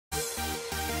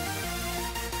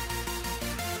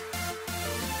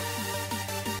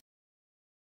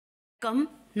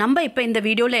நம்ம இப்போ இந்த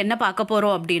வீடியோவில் என்ன பார்க்க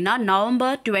போகிறோம் அப்படின்னா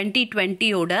நவம்பர்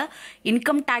 2020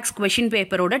 இன்கம் டேக்ஸ் கொஷின்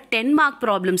பேப்பரோட 10 மார்க்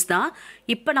ப்ராப்ளம்ஸ் தான்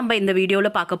இப்போ நம்ம இந்த வீடியோவில்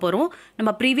பார்க்க போகிறோம்.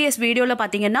 நம்ம ப்ரீவியஸ் வீடியோவில்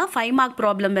பார்த்தீங்கன்னா 5 மார்க்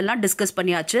ப்ராப்ளம் எல்லாம் டிஸ்கஸ்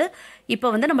பண்ணியாச்சு. இப்போ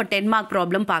வந்து நம்ம 10 மார்க்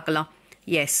ப்ராப்ளம் பார்க்கலாம்.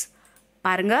 எஸ்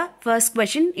பாருங்க, ஃபர்ஸ்ட்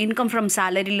கொஷின் இன்கம் ஃப்ரம்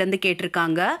சேலரியிலேருந்து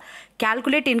கேட்டிருக்காங்க.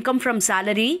 Calculate income from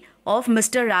salary of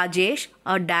mister Rajesh,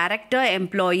 a director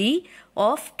employee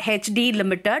of HD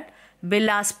limited,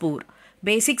 Bilaspur.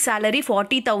 Basic salary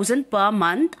 40,000 per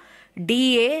month,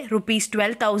 DA rupees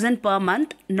 12,000 per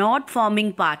month, not forming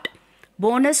part.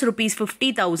 Bonus rupees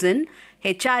 50,000,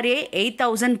 HRA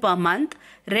 8,000 per month,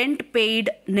 rent paid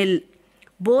nil.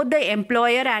 Both the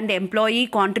employer and employee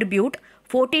contribute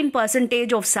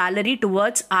 14% of salary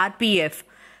towards RPF.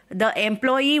 The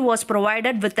employee was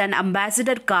provided with an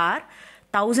ambassador car,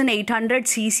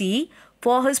 1800 cc,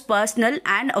 for his personal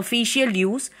and official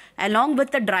use, along with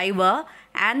the driver,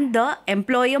 and the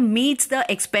employer meets the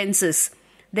expenses.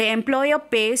 The employer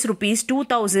pays rupees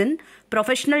 2,000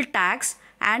 professional tax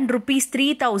and rupees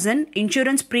 3,000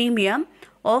 insurance premium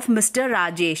of Mr.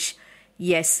 Rajesh.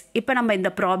 Yes, இப்போ நம்ம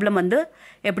இந்த problem வந்து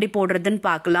எப்படி போடுறதுன்னு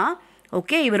பார்க்கலாம்.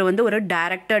 Okay, இவர் வந்து ஒரு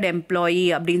டைரக்டட் எம்ப்ளாயி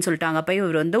அப்படின்னு சொல்லிட்டாங்க. அப்போ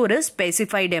இவர் வந்து ஒரு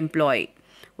ஸ்பெசிஃபைடு எம்ப்ளாயி.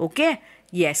 Okay,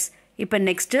 S. இப்போ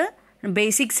நெக்ஸ்ட்டு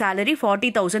பேசிக் சேலரி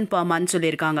 40,000 per month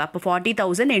சொல்லியிருக்காங்க. அப்போ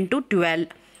 40,000 into 12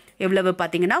 எவ்வளவு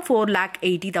பார்த்தீங்கன்னா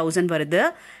 4,80,000 வருது.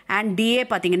 அண்ட் டிஏ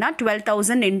பார்த்தீங்கன்னா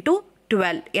 12,000 into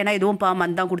 12, ஏன்னா இதுவும் per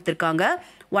month தான் கொடுத்துருக்காங்க,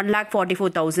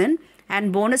 1,44,000. அண்ட்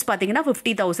போனஸ் பார்த்தீங்கன்னா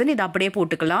 50,000, இது அப்படியே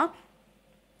போட்டுக்கலாம்.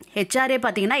 ஹெச்ஆர்ஏ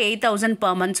பார்த்தீங்கன்னா 8,000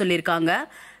 per month சொல்லியிருக்காங்க.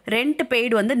 ரெண்ட்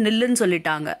பெய்டு வந்து நில்லுன்னு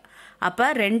சொல்லிட்டாங்க. அப்போ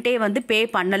ரெண்டே வந்து பே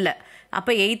பண்ணலை.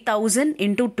 அப்போ 8,000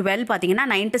 into 12 பார்த்தீங்கன்னா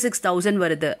 96,000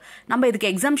 வருது. நம்ம இதுக்கு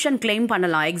எக்ஸம்ஷன் கிளைம்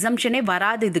பண்ணலாம். எக்ஸம்ஷனே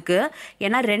வராது இதுக்கு,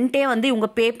 ஏன்னா ரெண்டே வந்து இவங்க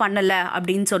பே பண்ணலை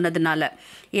அப்படின்னு சொன்னதுனால.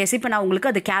 எஸ், இப்போ நான்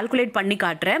உங்களுக்கு அதை கால்குலேட் பண்ணி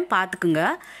காட்டுறேன், பார்த்துக்குங்க.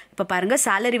 இப்போ பாருங்கள்,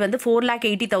 சேலரி வந்து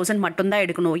 4,80,000 மட்டும்தான்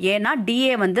எடுக்கணும். ஏன்னா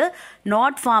டிஏ வந்து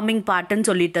நாட் ஃபார்மிங் பார்ட்டுன்னு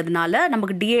சொல்லிட்டதுனால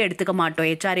நமக்கு டிஏ எடுத்துக்க மாட்டோம்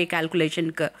ஹெச்ஆர்ஏ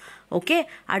கால்குலேஷனுக்கு. ஓகே,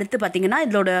 அடுத்து பார்த்தீங்கன்னா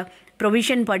இதோட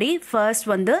ப்ரொவிஷன் படி ஃபர்ஸ்ட்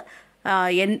வந்து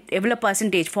எவ்வளோ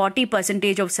பர்சன்டேஜ்,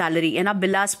 40% ஆஃப் சேலரி, ஏன்னா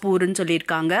பிலாஸ்பூர்னு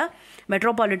சொல்லியிருக்காங்க.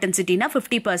 மெட்ரோபாலிட்டன் சிட்டினா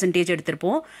 50%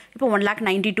 எடுத்திருப்போம். இப்போ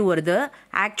 1,92,000 வருது.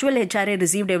 ஆக்சுவல் ஹெச்ஆர்ஏ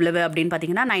ரிசீவ்ட் எவ்வளவு அப்படின்னு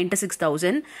பார்த்தீங்கன்னா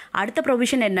 96,000. அடுத்த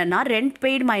ப்ரொவிஷன் என்னன்னா rent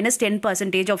paid minus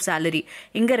 10% of salary.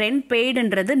 இங்கே ரெண்ட்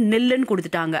பெய்டுன்றது நில்லுன்னு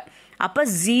கொடுத்துட்டாங்க. அப்போ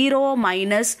 0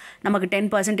 மைனஸ் நமக்கு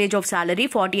 10% ஆஃப் சேலரி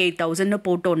 48,000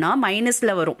 போட்டோன்னா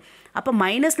மைனஸில் வரும். அப்போ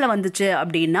மைனஸில் வந்துச்சு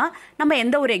அப்படின்னா நம்ம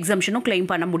எந்த ஒரு எக்ஸம்ஷனும் கிளைம்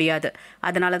பண்ண முடியாது.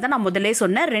 அதனால தான் நான் முதலே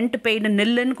சொன்னேன், ரெண்ட் பெய்டு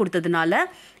நில்லுன்னு கொடுத்ததுனால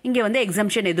இங்கே வந்து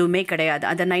எக்ஸம்ஷன் எதுவுமே கிடையாது.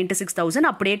 அந்த 96,000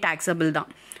 அப்படியே டாக்ஸபிள் தான்.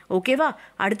 ஓகேவா?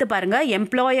 அடுத்து பாருங்கள்,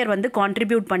 எம்ப்ளாயர் வந்து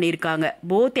கான்ட்ரிபியூட் பண்ணியிருக்காங்க.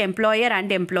 போத் எம்ப்ளாயர்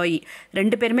அண்ட் எம்ப்ளாயி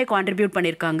ரெண்டு பேருமே கான்ட்ரிபியூட்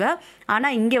பண்ணியிருக்காங்க.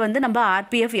 ஆனால் இங்கே வந்து நம்ம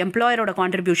ஆர்பிஎஃப் எம்ப்ளாயரோட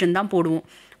கான்ட்ரிபியூஷன் தான் போடுவோம்.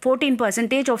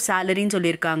 14% ஆஃப் சேலரின்னு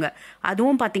சொல்லியிருக்காங்க.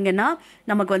 அதுவும் பார்த்தீங்கன்னா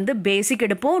நமக்கு வந்து பேசிக்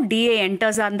எடுப்போம், டிஏ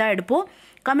என்டர்ஸாக இருந்தால் எடுப்போம்,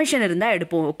 கமிஷன் இருந்தால்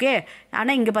எடுப்போம். ஓகே,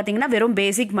 ஆனால் இங்கே பார்த்தீங்கன்னா வெறும்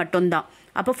பேசிக் மட்டும்தான்.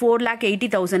 அப்போ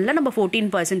 4,80,000 நம்ம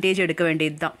 14% எடுக்க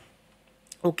வேண்டியது தான்.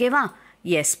 ஓகேவா?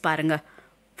 எஸ், பாருங்கள்,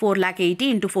 4,80,000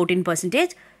 into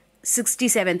 14%,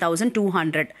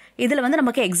 67,200. இதில் வந்து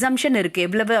நமக்கு எக்ஸம்ஷன் இருக்குது.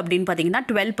 எவ்வளவு அப்படின்னு பார்த்தீங்கன்னா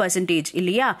 12%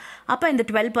 இல்லையா? அப்போ இந்த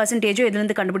 12%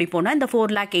 இதுலேருந்து கண்டுபிடிப்போம்னா இந்த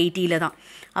 4,80,000 தான்.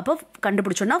 அப்போ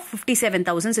கண்டுபிடிச்சோன்னா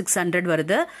 57,600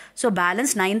 வருது. So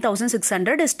balance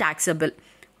 9,600 is taxable.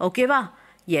 ஓகேவா?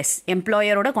 எஸ்,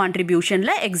 எம்ப்ளாயரோட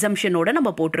கான்ட்ரிபியூஷனில் எக்ஸம்ஷனோட நம்ம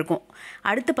போட்டிருக்கோம்.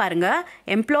 அடுத்து பாருங்கள்,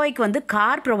 எம்ப்ளாய்க்கு வந்து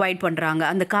கார் ப்ரொவைட் பண்ணுறாங்க.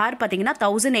 அந்த கார் பார்த்தீங்கன்னா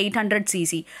 1800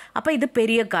 cc. அப்போ இது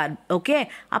பெரிய கார். ஓகே,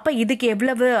 அப்போ இதுக்கு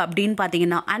எவ்வளவு அப்படின்னு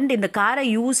பார்த்தீங்கன்னா, அண்ட் இந்த காரை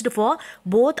used for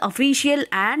both official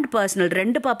and personal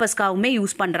ரெண்டு பர்பஸ்க்காகவுமே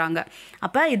யூஸ் பண்ணுறாங்க.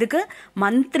 அப்போ இதுக்கு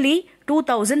மந்த்லி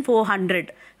 2,400.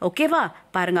 ஓகேவா?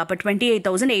 பாருங்க, அப்போ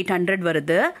 28,800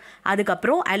 வருது.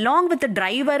 அதுக்கப்புறம் அலாங் வித்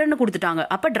டிரைவர்னு கொடுத்துட்டாங்க.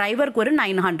 அப்போ டிரைவருக்கு ஒரு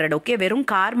 900. ஓகே, வெறும்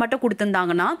கார் மட்டும்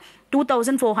கொடுத்துருந்தாங்கன்னா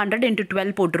 2,400 into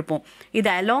 12 போட்டிருப்போம். இது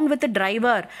along with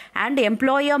driver and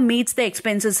employer meets the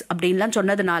expenses அப்படின்லாம்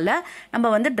சொன்னதுனால நம்ம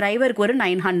வந்து டிரைவருக்கு ஒரு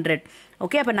 900.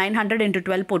 ஓகே, அப்போ 900 into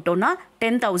 12 போட்டோம்னா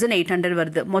 10,800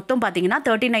 வருது. மொத்தம் பார்த்தீங்கன்னா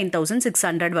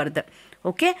 39,600 வருது.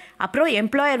 ஓகே, அப்புறம்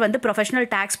எம்ப்ளாயர் வந்து ப்ரொஃபஷனல்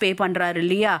டேக்ஸ் பே பண்ணுறாரு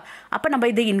இல்லையா? அப்போ நம்ம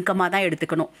இது இன்கமாக தான்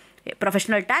எடுத்துக்கணும்.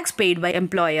 Professional tax paid by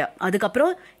employer.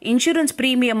 அதுக்கப்புறம் இன்சூரன்ஸ்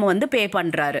ப்ரீமியம் வந்து பே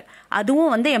பண்ணுறாரு.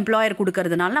 அதுவும் வந்து எம்ப்ளாயர்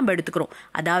கொடுக்கறதுனால நம்ம எடுத்துக்கிறோம்.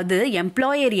 அதாவது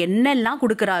எம்ப்ளாயர் என்னெல்லாம்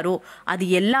கொடுக்குறாரோ அது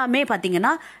எல்லாமே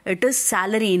பார்த்தீங்கன்னா இட் இஸ்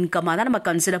சேலரி இன்கமாக தான் நம்ம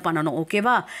கன்சிடர் பண்ணணும்.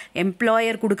 ஓகேவா?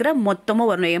 எம்ப்ளாயர் கொடுக்குற மொத்தமும்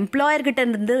வரணும். எம்ப்ளாயர்கிட்ட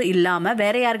இருந்து இல்லாமல்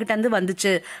வேற யார்கிட்ட இருந்து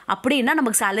வந்துச்சு அப்படின்னா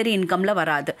நமக்கு சேலரி இன்கம்ல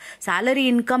வராது. சேலரி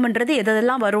இன்கம்ன்றது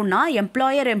எதெல்லாம் வரும்னா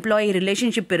எம்ப்ளாயர் எம்ப்ளாயி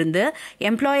ரிலேஷன்ஷிப் இருந்து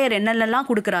எம்ப்ளாயர் என்னென்னலாம்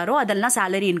கொடுக்குறாரோ அதெல்லாம்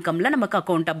சேலரி இன்கம்ல நமக்கு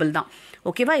அக்கௌண்டபிள் நார்மல் தான்.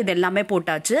 ஓகேவா, இது எல்லாமே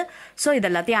போட்டாச்சு. ஸோ இது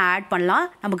எல்லாத்தையும் ஆட் பண்ணலாம்.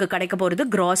 நமக்கு கிடைக்க போகிறது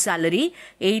கிராஸ் சேலரி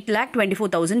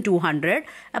 8,24,200.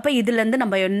 அப்போ இதுலேருந்து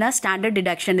நம்ம என்ன ஸ்டாண்டர்ட்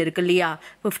டிடக்ஷன் இருக்கு இல்லையா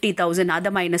 50,000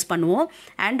 அதை மைனஸ் பண்ணுவோம்.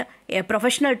 அண்ட்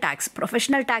ப்ரொஃபஷனல்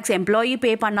டேக்ஸ் எம்ப்ளாயி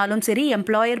பே பண்ணாலும் சரி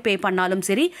எம்ப்ளாயர் பே பண்ணாலும்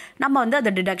சரி நம்ம வந்து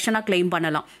அதை டிடக்ஷனாக கிளைம்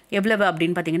பண்ணலாம். எவ்வளவு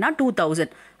அப்படின்னு பார்த்தீங்கன்னா 2,000.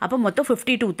 அப்போ மொத்தம்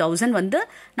 52,000 வந்து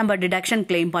நம்ம டிடக்ஷன்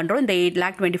கிளைம் பண்ணுறோம் இந்த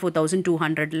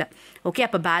 8,24,200. ஓகே,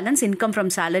 அப்போ பேலன்ஸ் இன்கம்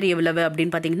ஃப்ரம் சேலரி எவ்வளவு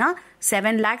அப்படின்னு பார்த்தீங்கன்னா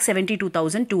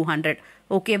 7,72,200.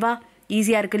 ஓகேவா,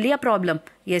 ஈஸியாக இருக்கு இல்லையா ப்ராப்ளம்?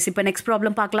 எஸ், இப்போ நெக்ஸ்ட்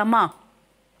ப்ராப்ளம் பார்க்கலாமா?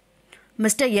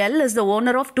 Mr. L is the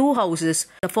owner of 2 houses.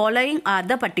 The following are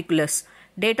the particulars.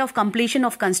 Date of completion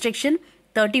of construction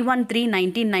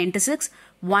 31/3/1996,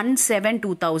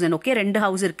 1/7/2000. Okay, 2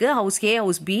 house இருக்கு, house a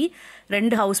house B,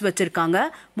 2 house வச்சிருக்காங்க.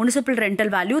 Municipal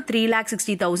rental value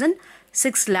 3,60,000,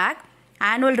 6 lakh.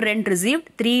 Annual rent received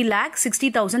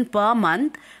 3,60,000 per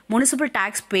month. Municipal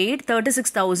tax paid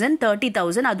 36,000,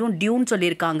 30,000 அதுவும் டியூன்னு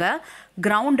சொல்லியிருக்காங்க.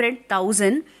 Ground rent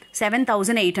 1,000,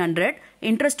 7,800.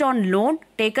 Interest on loan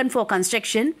taken for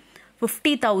construction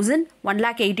 50,000,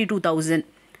 1,82,000.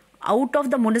 Out of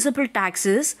the municipal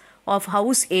taxes of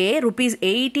house A, rupees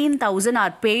 18,000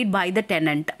 are paid by the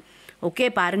tenant. Okay,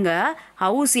 பாருங்க,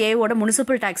 house ஏவோட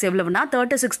municipal tax எவ்வளவுனா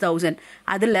 36,000.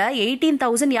 அதில்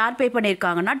 18,000 யார் பே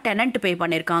பண்ணியிருக்காங்கன்னா tenant பே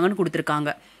பண்ணியிருக்காங்கன்னு கொடுத்துருக்காங்க.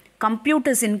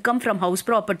 Computers income from house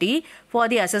property for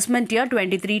the assessment year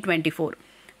 23-24.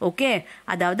 Okay,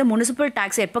 அதாவது municipal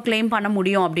tax எப்போ claim பண்ண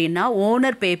முடியும் அப்படின்னா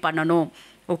ஓனர் பே பண்ணணும்.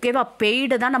 ஓகேவா,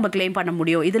 பெய்டு தான் நம்ம கிளைம் பண்ண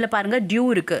முடியும். இதில் பாருங்க டியூ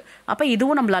இருக்கு, அப்போ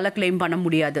இதுவும் நம்மளால கிளைம் பண்ண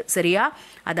முடியாது. சரியா,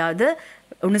 அதாவது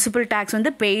முனிசிபல் டேக்ஸ்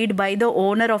வந்து paid by the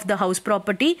owner of the house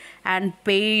property and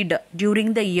paid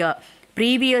during the year.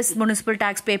 Previous municipal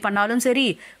tax பே பண்ணாலும் சரி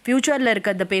ஃபியூச்சரில்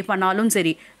இருக்கிறத பே பண்ணாலும்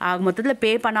சரி மொத்தத்தில்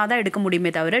பே பண்ணாதான் எடுக்க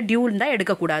முடியுமே தவிர டியூ இருந்தால்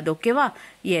எடுக்கக்கூடாது. ஓகேவா,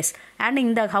 எஸ். அண்ட்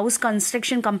இந்த ஹவுஸ்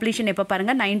கன்ஸ்ட்ரக்ஷன் கம்ப்ளீஷன் எப்போ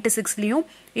பாருங்க 96லையும்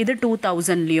இது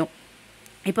 2000லையும்.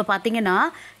 இப்போ பார்த்தீங்கன்னா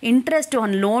இன்ட்ரெஸ்ட்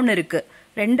ஆன் லோன் இருக்குது,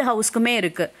 2 ஹவுஸ்க்குமே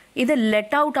இருக்குது. இது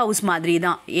லெட் அவுட் ஹவுஸ் மாதிரி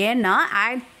தான், ஏன்னா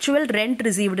ஆக்சுவல் ரெண்ட்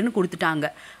ரிசீவ்டுன்னு கொடுத்துட்டாங்க.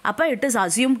 அப்போ it is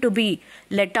assume to be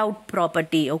let out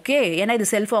property. Okay, ஏன்னா இது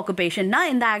செல்ஃப் ஆக்குபேஷன்னா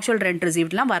இந்த ஆக்சுவல் ரெண்ட்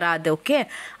ரிசீவ்ட்லாம் வராது. ஓகே,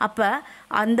 அப்போ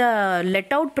அந்த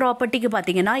லெட் அவுட் ப்ராப்பர்ட்டிக்கு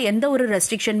பார்த்தீங்கன்னா எந்த ஒரு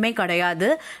ரெஸ்ட்ரிக்ஷனுமே கிடையாது.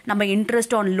 நம்ம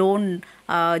இன்ட்ரெஸ்ட் ஆன் லோன்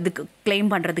இதுக்கு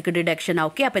கிளைம் பண்ணுறதுக்கு டிடக்ஷன்.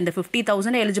 ஓகே, அப்போ இந்த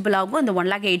 50,000 எலிஜிபிள் ஆகும், இந்த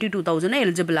 1,82,000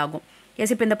 எலிஜிபிள் ஆகும்.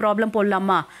 எஸ், இப்போ இந்த ப்ராப்ளம்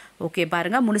போடலாமா? ஓகே,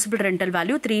 பாருங்க, முனிசிபல் ரெண்டல்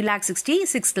வேல்யூ 3,60,000,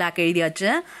 6 lakh எழுதியாச்சு.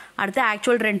 அடுத்து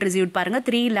ஆக்சுவல் ரெண்ட் ரிசீவ்ட் பாருங்க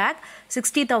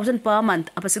 3,60,000 per month.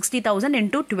 அப்போ 60,000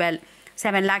 into 12,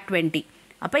 7,20,000.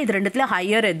 அப்போ இது ரெண்டுத்துல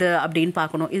ஹையர் எது அப்படின்னு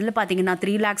பார்க்கணும். இதில் பார்த்தீங்கன்னா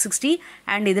 3,60,000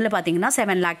 அண்ட் இதில் பார்த்தீங்கன்னா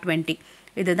 7,20,000.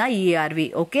 இதுதான் இஆர்வி.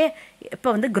 ஓகே, இப்போ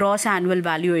வந்து கிராஸ் ஆனுவல்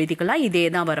வேல்யூ எழுதிக்கலாம், இதே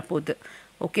தான் வரப்போகுது.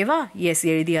 ஓகேவா, எஸ்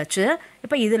எழுதியாச்சு.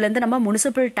 இப்போ இதுலேருந்து நம்ம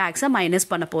முனிசிபல் டேக்ஸை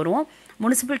மைனஸ் பண்ண போகிறோம்.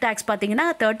 முனிசிபல் டேக்ஸ் பார்த்தீங்கன்னா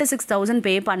 36,000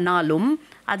 பே பண்ணாலும்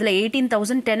அதில்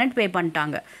 18,000 டெனண்ட் பே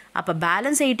பண்ணிட்டாங்க. அப்போ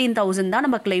பேலன்ஸ் 18,000 தான்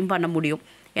நம்ம கிளைம் பண்ண முடியும்,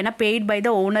 ஏன்னா பெய்ட் பை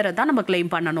த ஓனரை தான் நம்ம கிளைம்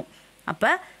பண்ணணும்.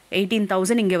 அப்போ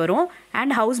 18,000 இங்கே வரும்.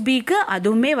 அண்ட் ஹவுஸ் பிக்கு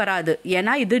அதுவுமே வராது,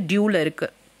 ஏன்னா இது டியூவில்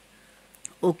இருக்குது.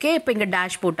 ஓகே, இப்போ இங்கே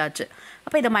டேஷ் போட்டாச்சு.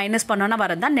 அப்போ இதை மைனஸ் பண்ணோன்னா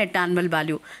வரது தான் நெட் ஆனுவல்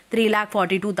வேல்யூ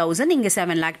 3,42,000, இங்கே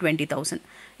 7,20,000.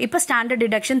 இப்போ ஸ்டாண்டர்ட்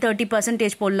டிடக்ஷன்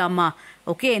 30% போடலாமா?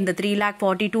 ஓகே, இந்த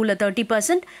 3,42,000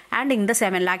 30% அண்ட் இந்த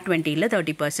 7,20,000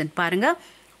 30%. பாருங்க,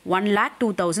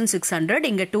 1,02,600,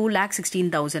 இங்கே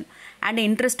 2,16,000. அண்ட்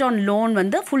இன்ட்ரெஸ்ட் ஆன் லோன்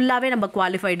வந்து ஃபுல்லாகவே நம்ம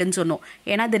குவாலிஃபைடுன்னு சொன்னோம்,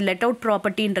 ஏன்னா இது லெட் அவுட்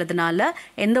ப்ராப்பர்ட்டின்றதுனால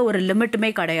எந்த ஒரு லிமிட்டுமே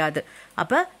கிடையாது.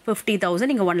 அப்போ 50,000,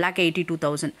 இங்கே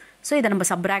 1,82,000. ஸோ இதை நம்ம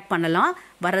சப்ராக்ட் பண்ணலாம்.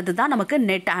 வர்றது தான் நமக்கு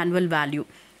நெட் ஆனுவல் வேல்யூ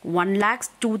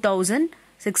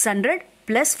 1,02,600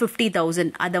 ப்ளஸ் 50,000.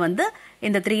 அதை வந்து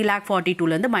இந்த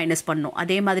 3,42,000 மைனஸ் பண்ணணும்.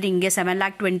 அதே மாதிரி இங்கே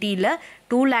 7,20,000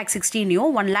 2,16,000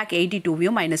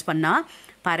 1,82,000 மைனஸ் பண்ணால்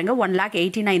பாருங்க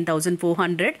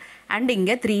 1,89,400 அண்ட்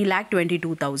இங்கே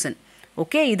 3,22,000.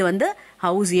 ஓகே, இது வந்து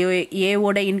ஹவுஸ்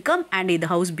ஏவோட இன்கம் அண்ட் இது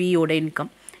ஹவுஸ் பியோட இன்கம்.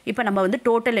 இப்போ நம்ம வந்து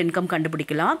டோட்டல் இன்கம்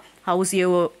கண்டுபிடிக்கலாம். ஹவுஸ்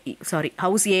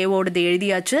ஏவோடது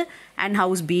எழுதியாச்சு அண்ட்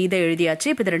ஹவுஸ் பி இதை எழுதியாச்சு.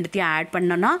 இப்போ இது ரெண்டுத்தையும் ஆட்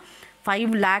பண்ணோன்னா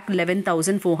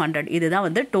 5,11,400. இதுதான்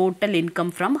வந்து total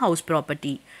income from house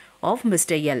property of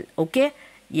mister L. Okay,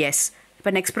 S.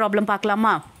 இப்போ நெக்ஸ்ட் ப்ராப்ளம்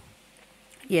பார்க்கலாமா?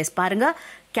 எஸ், பாருங்க,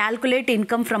 calculate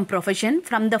income from profession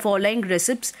from the following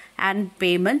receipts and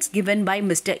payments given by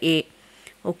Mr. A.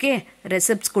 Okay,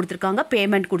 receipts கொடுத்துருக்காங்க,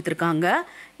 பேமெண்ட் கொடுத்துருக்காங்க.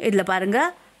 இதில் பாருங்க,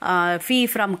 ஃபீ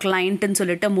ஃப்ரம் கிளைண்ட்டுன்னு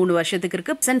சொல்லிட்டு 3 வருஷத்துக்கு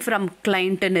இருக்குது, பெர்சன்ட் ஃப்ரம்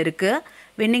கிளைண்ட்டுன்னு இருக்குது,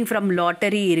 வின்னிங் ஃப்ரம்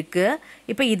லாட்டரி இருக்குது.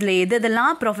 இப்போ இதில்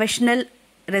எதெல்லாம் ப்ரொஃபஷனல்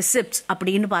ரெசிப்ட்ஸ்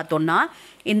அப்படின்னு பார்த்தோம்னா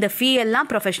இந்த ஃபீ எல்லாம்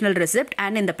ப்ரொஃபஷனல் ரெசிப்ட்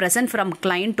அண்ட் இந்த ப்ரெசன்ட் ஃப்ரம்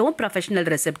கிளைண்ட்டும் ப்ரொஃபஷனல்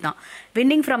ரெசிப்ட் தான்.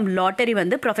 வின்னிங் ஃப்ரம் லாட்டரி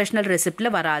வந்து ப்ரொஃபஷனல் ரெசிப்டில்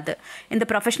வராது. இந்த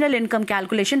ப்ரொஃபஷனல் இன்கம்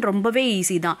கேல்குலேஷன் ரொம்பவே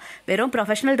ஈஸி தான். வெறும்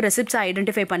ப்ரொஃபஷனல் ரெசிப்ட்ஸை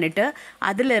ஐடென்டிஃபை பண்ணிவிட்டு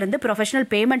அதிலிருந்து ப்ரொஃபஷனல்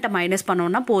பேமெண்ட்டை மைனஸ்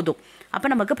பண்ணோன்னா போதும். அப்போ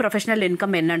நமக்கு ப்ரொஃபஷனல்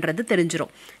இன்கம் என்னன்றது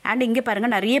தெரிஞ்சிடும். அண்ட் இங்கே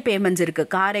பாருங்கள் நிறைய பேமெண்ட்ஸ்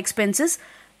இருக்குது. Car expenses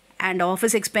and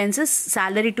office expenses,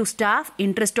 salary to staff,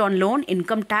 interest on loan,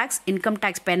 income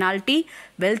tax penalty,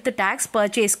 wealth tax,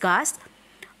 purchase cost,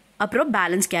 அப்புறம்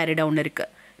பேலன்ஸ் கேரி டவுன் இருக்கு.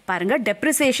 பாருங்க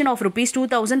depreciation of rupees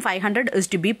 2500 is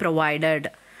to be provided.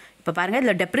 இப்போ பாருங்க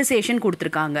இதில் டெப்ரிசியேஷன்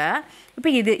கொடுத்துருக்காங்க. இப்போ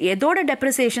இது எதோட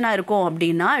டெப்ரிசியேஷனாக இருக்கும்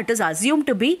அப்படின்னா it is assume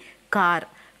to be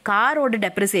காரோட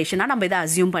டெப்ரிசியேஷனாக நம்ம இதை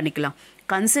அசியூம் பண்ணிக்கலாம்.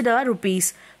 Consider rupees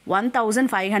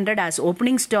 1500 as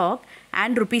opening stock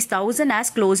and rupees 1000 as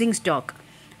closing stock.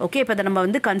 Okay, இப்போ இதை நம்ம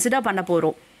வந்து கன்சிடர் பண்ண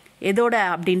போகிறோம். எதோட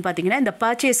அப்படின்னு பார்த்தீங்கன்னா இந்த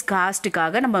பர்ச்சேஸ்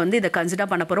காஸ்ட்டுக்காக நம்ம வந்து இதை கன்சிடர்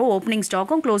பண்ண போகிறோம். ஓப்பனிங்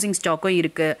ஸ்டாக்கும் க்ளோசிங் ஸ்டாக்கும்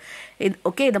இருக்குது.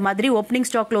 ஓகே, இந்த மாதிரி ஓப்பனிங்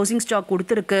ஸ்டாக் க்ளோசிங் ஸ்டாக்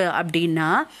கொடுத்துருக்கு அப்படின்னா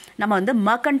நம்ம வந்து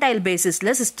மர்கன்டைல்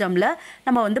பேசிஸில் சிஸ்டமில்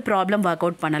நம்ம வந்து ப்ராப்ளம் ஒர்க்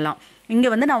அவுட் பண்ணலாம். இங்கே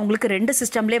வந்து நான் உங்களுக்கு 2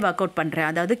 சிஸ்டம்லேயே ஒர்க் அவுட் பண்ணுறேன்.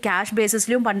 அதாவது கேஷ்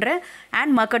பேசிஸ்லையும் பண்ணுறேன்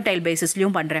அண்ட் மர்கன்டைல்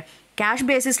பேசிஸ்லையும் பண்ணுறேன். கேஷ்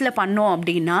பேசிஸில் பண்ணோம்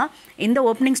அப்படின்னா இந்த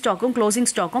ஓப்பனிங் ஸ்டாக்கும் க்ளோசிங்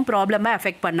ஸ்டாக்கும் ப்ராப்ளமாக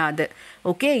அஃபெக்ட் பண்ணாது.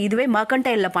 ஓகே, இதுவே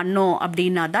மர்கன்டைலில் பண்ணோம்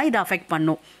அப்படின்னா தான் இதை அஃபெக்ட்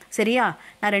பண்ணும். சரியா,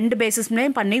 நான் 2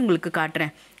 பேசிஸ்லேயும் பண்ணி உங்களுக்கு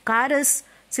காட்டுறேன். Car is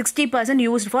 60%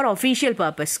 used for official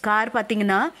purpose. Car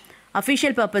பார்த்தீங்கன்னா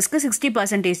அஃபீஷியல் பர்பஸ்க்கு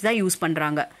 60% தான் யூஸ்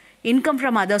பண்ணுறாங்க. Income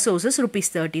from other sources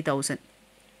 ₹30,000.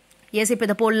 S, இப்போ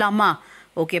இதை போடலாமா?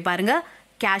 ஓகே, பாருங்கள்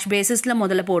கேஷ் பேசிஸில்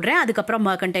முதல்ல போடுறேன், அதுக்கப்புறம்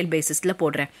மர்கன்டைல் பேசிஸில்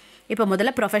போடுறேன். இப்போ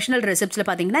முதல்ல ப்ரொஃபஷனல் ரெசிப்ட்ஸில்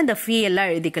பார்த்தீங்கன்னா இந்த ஃபீ எல்லாம்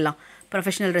எழுதிக்கலாம்.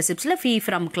 ப்ரொஃபஷனல் ரெசிப்ட்ஸில் ஃபீ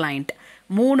ஃப்ரம் கிளைண்ட்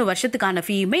 3 வருஷத்துக்கான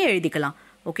ஃபீயுமே எழுதிக்கலாம்.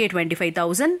 ஓகே,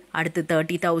 25,000, அடுத்து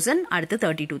 30,000, அடுத்து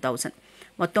 32,000,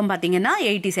 மொத்தம் பார்த்தீங்கன்னா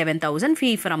 87,000 ஃபீ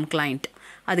ஃப்ரம் கிளைண்ட்.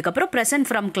 அதுக்கப்புறம் ப்ரெசன்ட்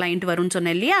ஃப்ரம் கிளைண்ட் வரும்னு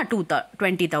சொன்னேன் இல்லையா,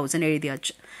 20,000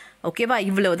 எழுதியாச்சு. ஓகேவா,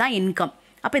 இவ்வளோ தான் இன்கம்.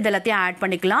 அப்போ இதெல்லாத்தையும் ஆட்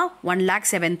பண்ணிக்கலாம்.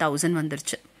 1,07,000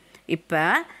 வந்துருச்சு. இப்போ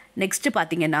நெக்ஸ்ட்டு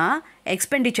பார்த்தீங்கன்னா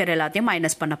எக்ஸ்பெண்டிச்சர் எல்லாத்தையும்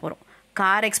மைனஸ் பண்ண போகிறோம்.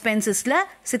 கார் எக்ஸ்பென்சஸில்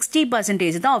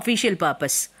 60% தான் அஃபீஷியல்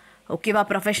பர்பஸ். ஓகேவா,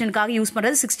 ப்ரொஃபஷனுக்காக யூஸ்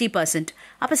பண்ணுறது 60%.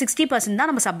 அப்போ 60% தான்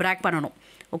நம்ம சப்ராக்ட் பண்ணணும்.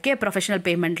 ஓகே, ப்ரொஃபஷனல்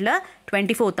பேமெண்ட்டில்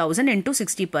 24,000 into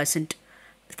 60%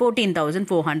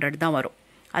 14,400 தான் வரும்.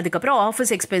 அதுக்கப்புறம்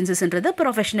ஆஃபீஸ் எக்ஸ்பென்சஸ்ன்றது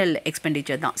ப்ரொஃபஷனல்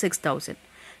எக்ஸ்பெண்டிச்சர் தான் 6,000.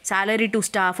 சேலரி டு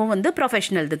ஸ்டாஃபும் வந்து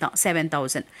ப்ரொஃபஷனல்து தான்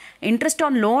 7,000. இன்ட்ரெஸ்ட்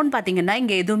ஆன் லோன் பார்த்தீங்கன்னா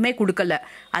இங்கே எதுவுமே கொடுக்கல.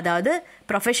 அதாவது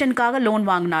ப்ரொஃபஷனுக்காக லோன்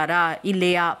வாங்கினாரா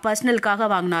இல்லையா, பர்சனலுக்காக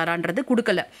வாங்கினாரான்றது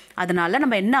கொடுக்கல. அதனால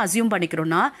நம்ம என்ன assume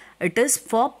பண்ணிக்கிறோன்னா it is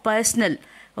for personal.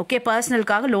 Okay,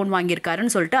 பர்சனலுக்காக loan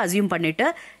வாங்கியிருக்காருன்னு சொல்லிட்டு அசியூம் பண்ணிவிட்டு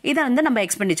இதை வந்து நம்ம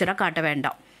எக்ஸ்பெண்டிச்சராக காட்ட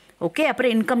வேண்டாம். ஓகே,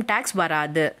 அப்புறம் இன்கம் டேக்ஸ்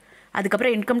வராது.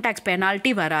 அதுக்கப்புறம் இன்கம் டேக்ஸ்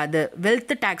பெனால்ட்டி வராது.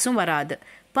 வெல்த் டேக்ஸும் வராது.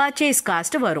 பர்ச்சேஸ்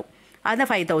காஸ்ட்டு வரும். அதை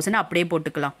 5,000 அப்படியே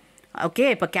போட்டுக்கலாம். ஓகே,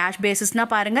 இப்போ கேஷ் பேசிஸ்னால்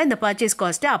பாருங்கள் இந்த பர்ச்சேஸ்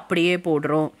காஸ்ட்டை அப்படியே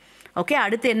போடுறோம். ஓகே,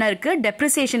 அடுத்து என்ன இருக்குது,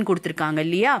 டெப்ரிசியேஷன் கொடுத்துருக்காங்க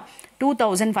இல்லையா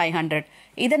 2,500.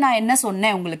 இதை நான் என்ன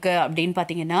சொன்னேன் உங்களுக்கு அப்படின்னு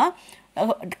பார்த்தீங்கன்னா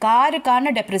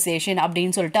காருக்கான டெப்ரிசியேஷன்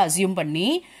அப்படின்னு சொல்லிட்டு அசியூம் பண்ணி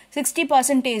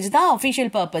 60% தான்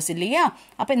அஃபிஷியல் பர்பஸ் இல்லையா.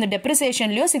 அப்போ இந்த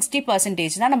டெப்ரிசியேஷன்லேயும்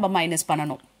 60% தான் நம்ம மைனஸ்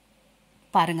பண்ணணும்.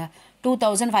 பாருங்க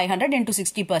 2,500 into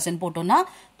 60% போட்டோம்னா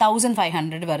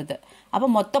 1,500 வருது. அப்போ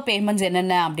மொத்த பேமெண்ட்ஸ்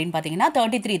என்னென்ன அப்படின்னு பார்த்தீங்கன்னா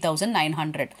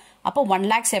 33,900. அப்போ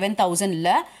 1,07,000ல்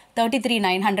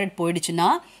 33,900 போயிடுச்சுன்னா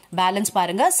பேலன்ஸ்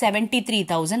பாருங்க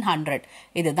 73,100.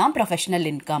 இதுதான் ப்ரொஃபஷனல்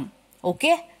இன்கம்.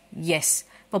 ஓகே, எஸ்,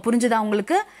 இப்போ புரிஞ்சுதா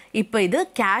உங்களுக்கு? இப்போ இது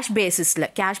கேஷ்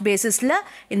பேசிஸில்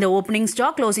இந்த ஓப்பனிங்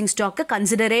ஸ்டாக் க்ளோசிங் ஸ்டாக்கு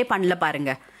கன்சிடரே பண்ணல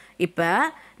பாருங்க. இப்போ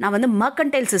நான் வந்து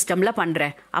மர்கன்டைல் சிஸ்டமில்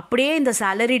பண்ணுறேன். அப்படியே இந்த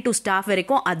சேலரி டு ஸ்டாஃப்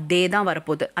வரைக்கும் அதே தான்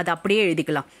வரப்போகுது. அது அப்படியே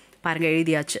எழுதிக்கலாம். பாருங்கள்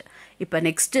எழுதியாச்சு. இப்போ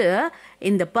நெக்ஸ்ட்டு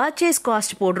இந்த பர்ச்சேஸ்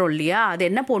காஸ்ட் போடுறோம் இல்லையா, அது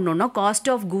என்ன போடணுன்னா காஸ்ட்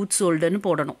ஆஃப் கூட்ஸ் சோல்டுன்னு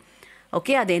போடணும்.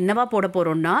 ஓகே, அது என்னவா போட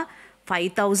போகிறோம்னா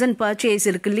 5,000 பர்ச்சேஸ்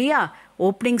இருக்கு இல்லையா,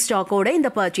 ஓப்பனிங் ஸ்டாக்கோட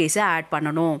இந்த பர்ச்சேஸை ஆட்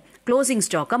பண்ணணும், க்ளோசிங்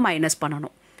ஸ்டாக்கை மைனஸ்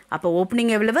பண்ணணும். அப்போ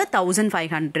ஓப்பனிங் எவ்வளவு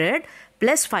 1,500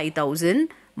 ப்ளஸ் 5,000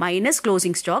 மைனஸ்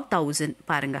க்ளோசிங் ஸ்டாக் 1,000.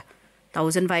 பாருங்கள்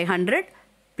 1,500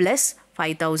 ப்ளஸ்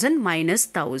 5,000 மைனஸ்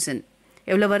 1,000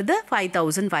 எவ்வளோ வருது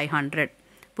 5,500.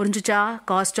 புரிஞ்சுச்சா?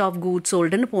 காஸ்ட் ஆஃப் கூட்ஸ்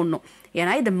சோல்டுன்னு போடணும்.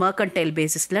 ஏன்னா இது மர்கன்டைல்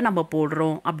பேசிஸில் நம்ம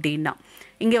போடுறோம் அப்படின்னா.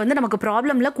 இங்கே வந்து நமக்கு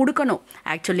ப்ராப்ளமில் கொடுக்கணும்.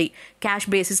 ஆக்சுவலி கேஷ்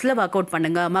பேசிஸில் ஒர்க் அவுட்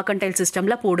பண்ணுங்கள், மர்கன்டைல்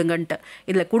சிஸ்டமில் போடுங்கன்ட்டு.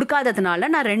 இதில் கொடுக்காததுனால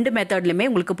நான் 2 மெத்தட்லையுமே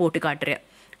உங்களுக்கு போட்டு காட்டுறேன்.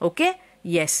 Okay,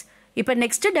 S. இப்போ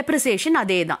நெக்ஸ்ட்டு டெப்ரிசியேஷன்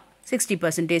அதே தான்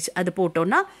 60%. அது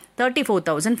போட்டோன்னா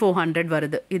 34,400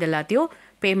 வருது. இது எல்லாத்தையும்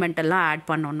பேமெண்ட் எல்லாம் ஆட்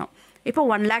பண்ணணும். இப்போ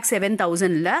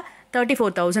 1,07,000ல்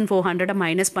 34,400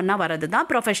 மைனஸ் பண்ணால் வரது தான்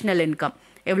ப்ரொஃபஷனல் இன்கம்.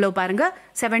 எவ்வளோ பாருங்கள்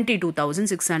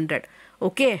 72,600.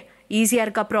 ஓகே, ஈஸியாக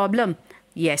இருக்கா ப்ராப்ளம்?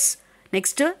 எஸ்.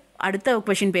 நெக்ஸ்ட்டு அடுத்த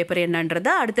கொஷின் பேப்பர்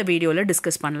என்னன்றதை அடுத்த வீடியோவில்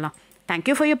டிஸ்கஸ் பண்ணலாம்.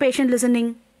 Thank you for your patient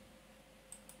listening.